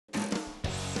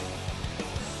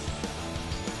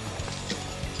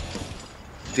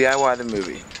DIY the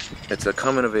movie. It's a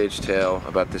coming-of-age tale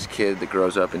about this kid that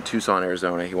grows up in Tucson,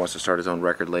 Arizona. He wants to start his own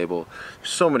record label. There's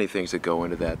so many things that go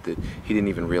into that he didn't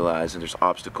even realize, and there's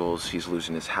obstacles. He's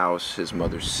losing his house, his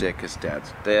mother's sick, his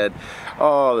dad's dead,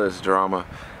 all this drama.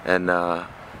 And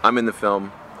I'm in the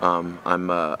film. I'm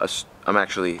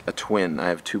actually a twin. I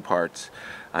have two parts.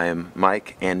 I am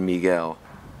Mike and Miguel,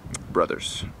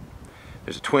 brothers.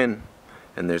 There's a twin,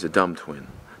 and there's a dumb twin.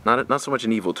 Not so much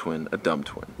an evil twin, a dumb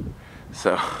twin.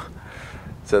 So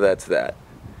that's that.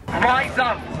 Rise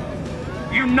up,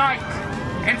 unite,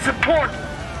 and support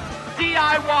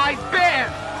DIY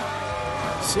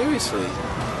Band! Seriously,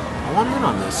 I want in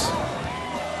on this.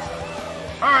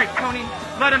 All right, Tony,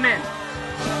 let him in.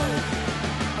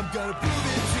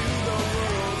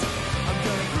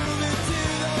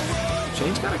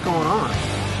 Shane's got it going on.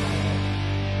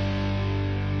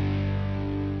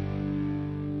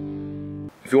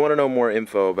 If you want to know more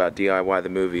info about DIY the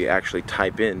movie, actually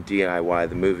type in DIY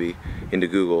the movie into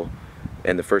Google,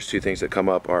 and the first two things that come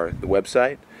up are the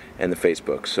website and the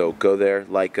Facebook. So go there,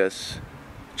 like us,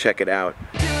 check it out.